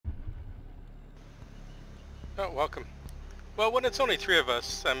Oh, welcome. Well, when it's only 3 of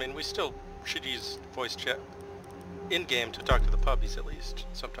us, I mean, we still should use voice chat in-game to talk to the puppies at least,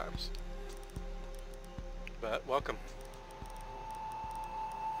 sometimes. But welcome.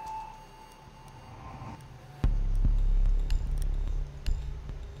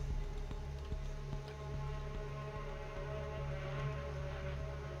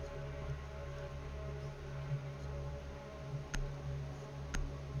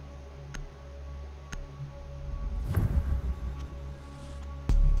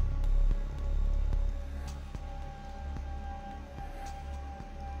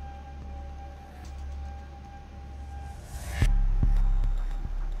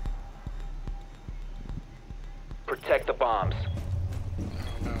 Protect the bombs.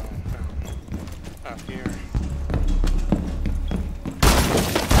 Oh, no. Not here.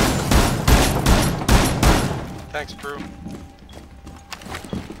 Thanks, Brew.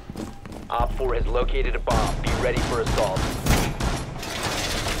 Op 4 has located a bomb. Be ready for assault.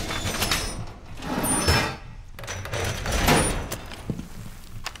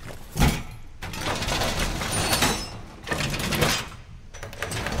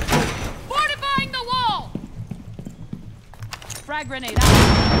 Fortifying the wall! Frag grenade out.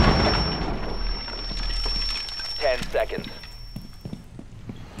 10 seconds.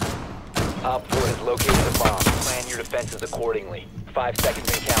 Op 4 has located a bomb. Plan your defenses accordingly. 5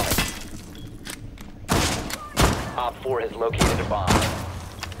 seconds and counting. Op 4 has located a bomb.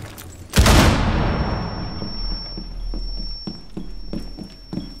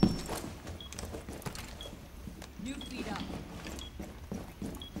 New feet up.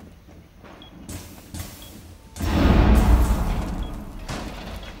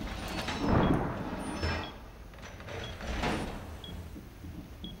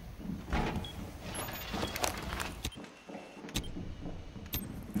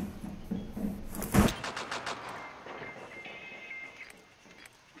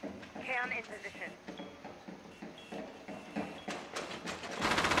 Cam in position.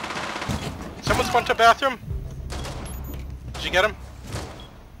 Someone's gone to bathroom? Did you get him?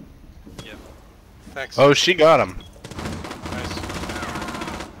 Yep. Thanks. Oh, she got him. Nice.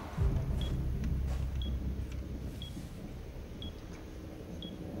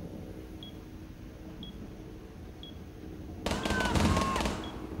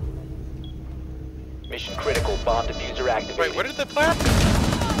 Mission critical. Bomb diffuser activated. Wait, where did they plant?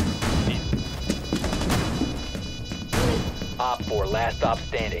 Op 4, last stop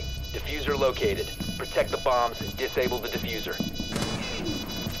standing. Diffuser located. Protect the bombs. Disable the diffuser.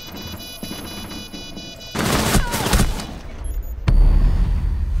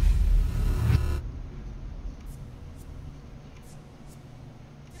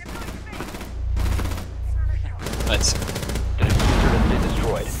 Nice. The diffuser has been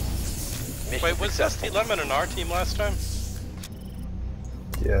destroyed. Mission Wait, was this successful. T11 on our team last time?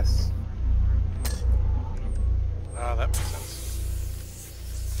 Yes. Ah, that makes sense.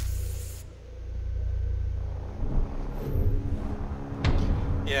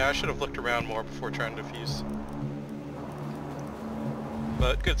 Yeah, I should have looked around more before trying to defuse.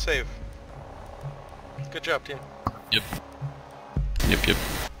 But good save. Good job, team. Yep. Yep.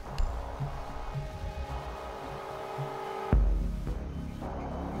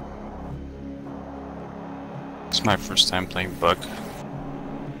 It's my first time playing Bug.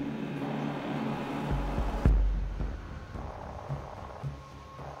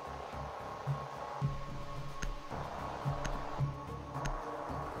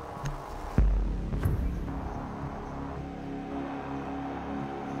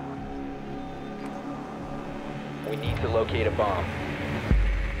 We need to locate a bomb.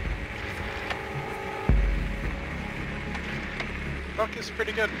 Buck is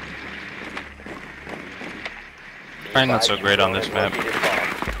pretty good. I'm not so great on this map. Located bomb.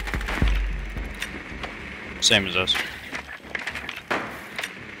 Same as us.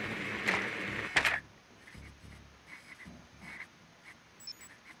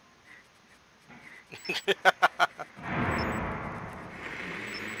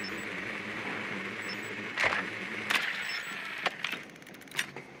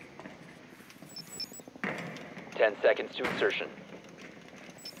 Ten seconds to insertion.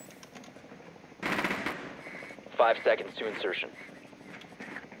 5 seconds to insertion.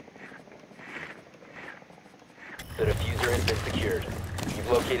 The diffuser has been secured. You've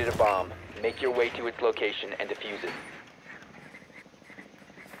located a bomb. Make your way to its location and defuse it.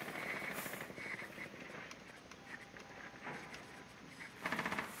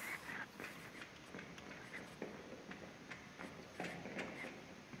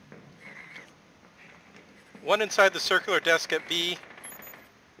 One inside the circular desk at B.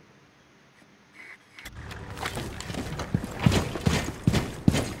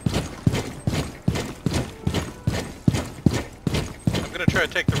 try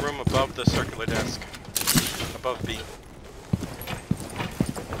to take the room above the circular desk. Above B.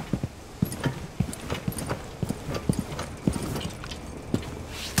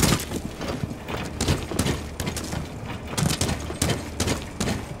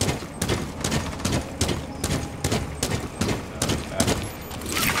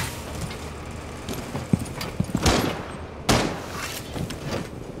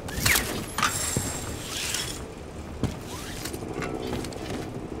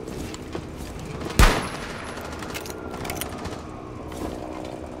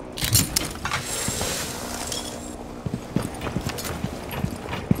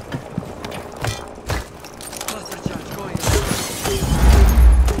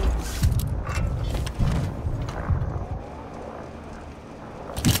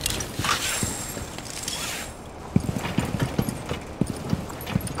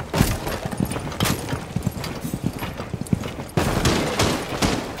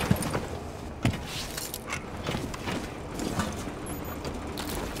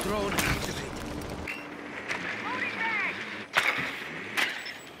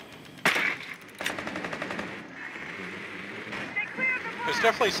 There's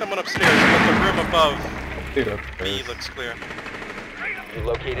definitely someone upstairs, but the room above B looks clear. You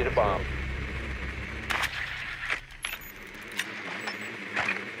located a bomb.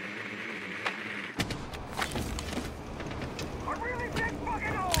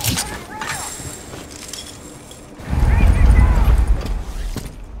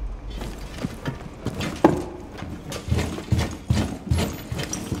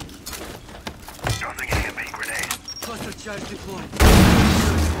 Charge deployed.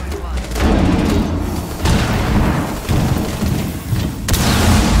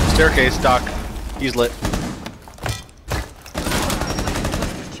 Staircase, Doc. He's lit.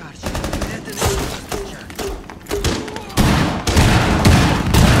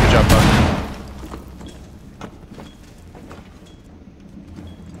 Good job, Buck.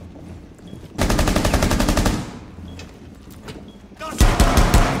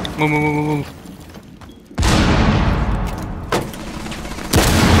 Move.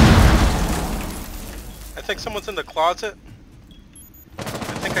 I think someone's in the closet. I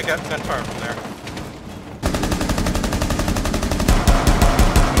think I got gunfire from there.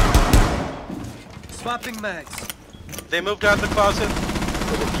 Swapping mags. They moved out of the closet.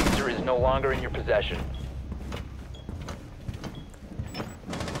 The diffuser is no longer in your possession.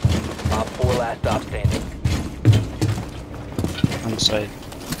 Op 4 last stop standing. On the side.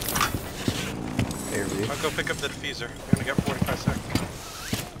 I'll go pick up the diffuser. I'm gonna get 45 seconds.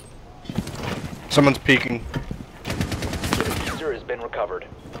 Someone's peeking. The diffuser has been recovered.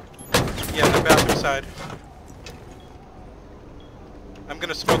 Yeah, the bathroom side. I'm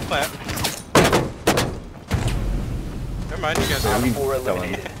gonna smoke plant. Never mind, you guys Op have 4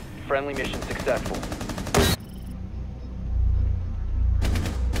 eliminated. Friendly mission successful.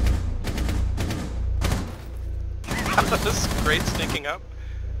 This is great sneaking up.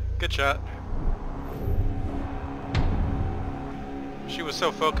 Good shot. She was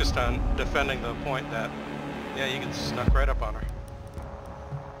so focused on defending the point that, yeah, you can snuck right up on her.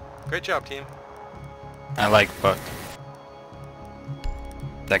 Great job, team. I like Buck.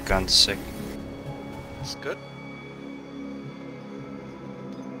 That gun's sick. It's good.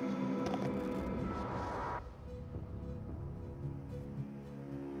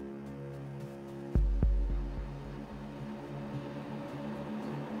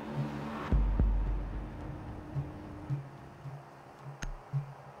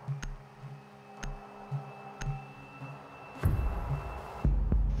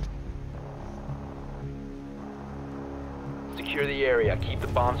 Secure the area. Keep the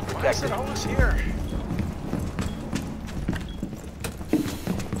bombs Why is protected. it always here?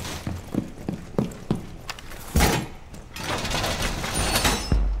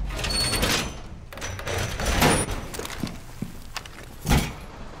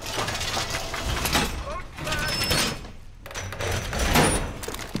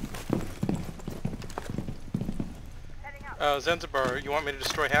 Zanzibar, you want me to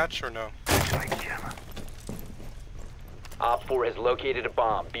destroy hatch or no? Op 4 has located a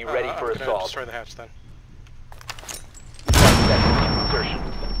bomb. Be ready for I'm gonna assault. destroy the hatch then. 1 second to insertion.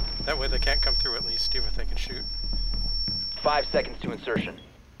 That way they can't come through at least, even if they can shoot. 5 seconds to insertion.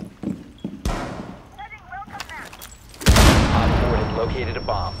 Op 4 has located a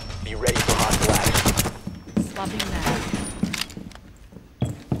bomb. Be ready for hostile action. Swapping mag.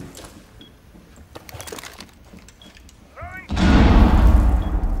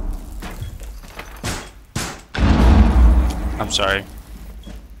 I'm sorry.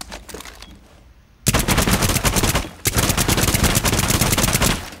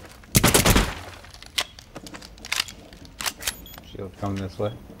 coming this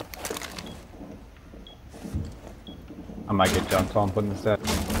way. I might get jumped while I'm putting this down.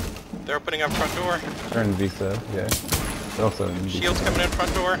 They're opening up front door. They're in Visa, yeah. They're also in Visa. Shields coming in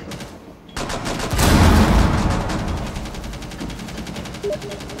front door.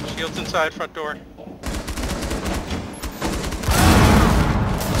 Shields inside front door.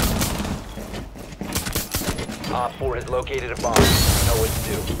 Op 4 has located a bomb. You know what to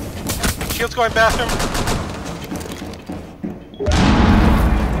do. Shields going bathroom.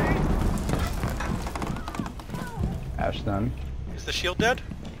 Ash done. Is the shield dead?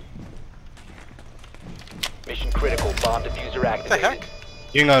 Mission critical. Bomb diffuser What the activated. heck?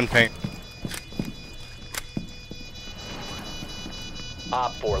 You can go in paint.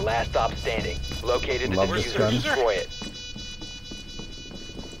 Op 4, last stop standing. Located the Love this diffuser. gun. Destroy it.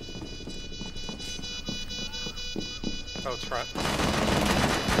 Oh, it's front.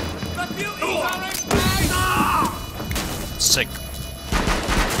 Sick.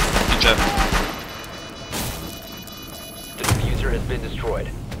 Good job. The diffuser has been destroyed.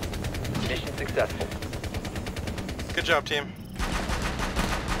 Mission successful. Good job, team.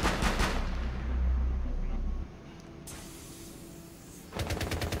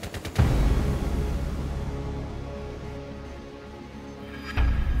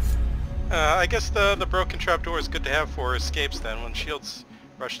 I guess the broken trapdoor is good to have for escapes then when shields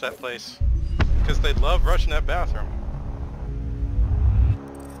rush that place. Because they love rushing that bathroom.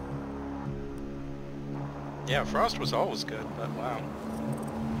 Yeah, Frost was always good, but wow.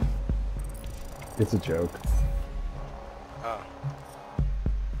 It's a joke. Oh.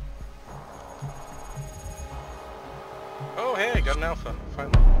 Oh hey, I got an alpha,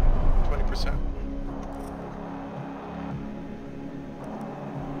 finally. 20%.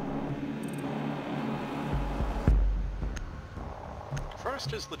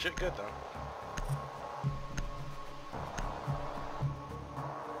 Frost is legit good though.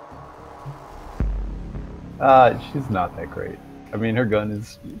 She's not that great. I mean, her gun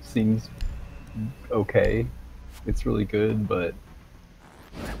seems okay. It's really good, but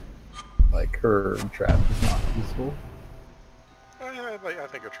like her trap is not useful. I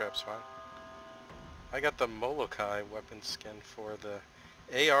think her trap's fine. I got the Molokai weapon skin for the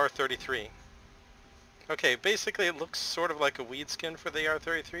AR-33. Okay, basically it looks sort of like a weed skin for the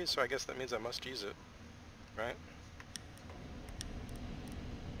AR-33, so I guess that means I must use it, right?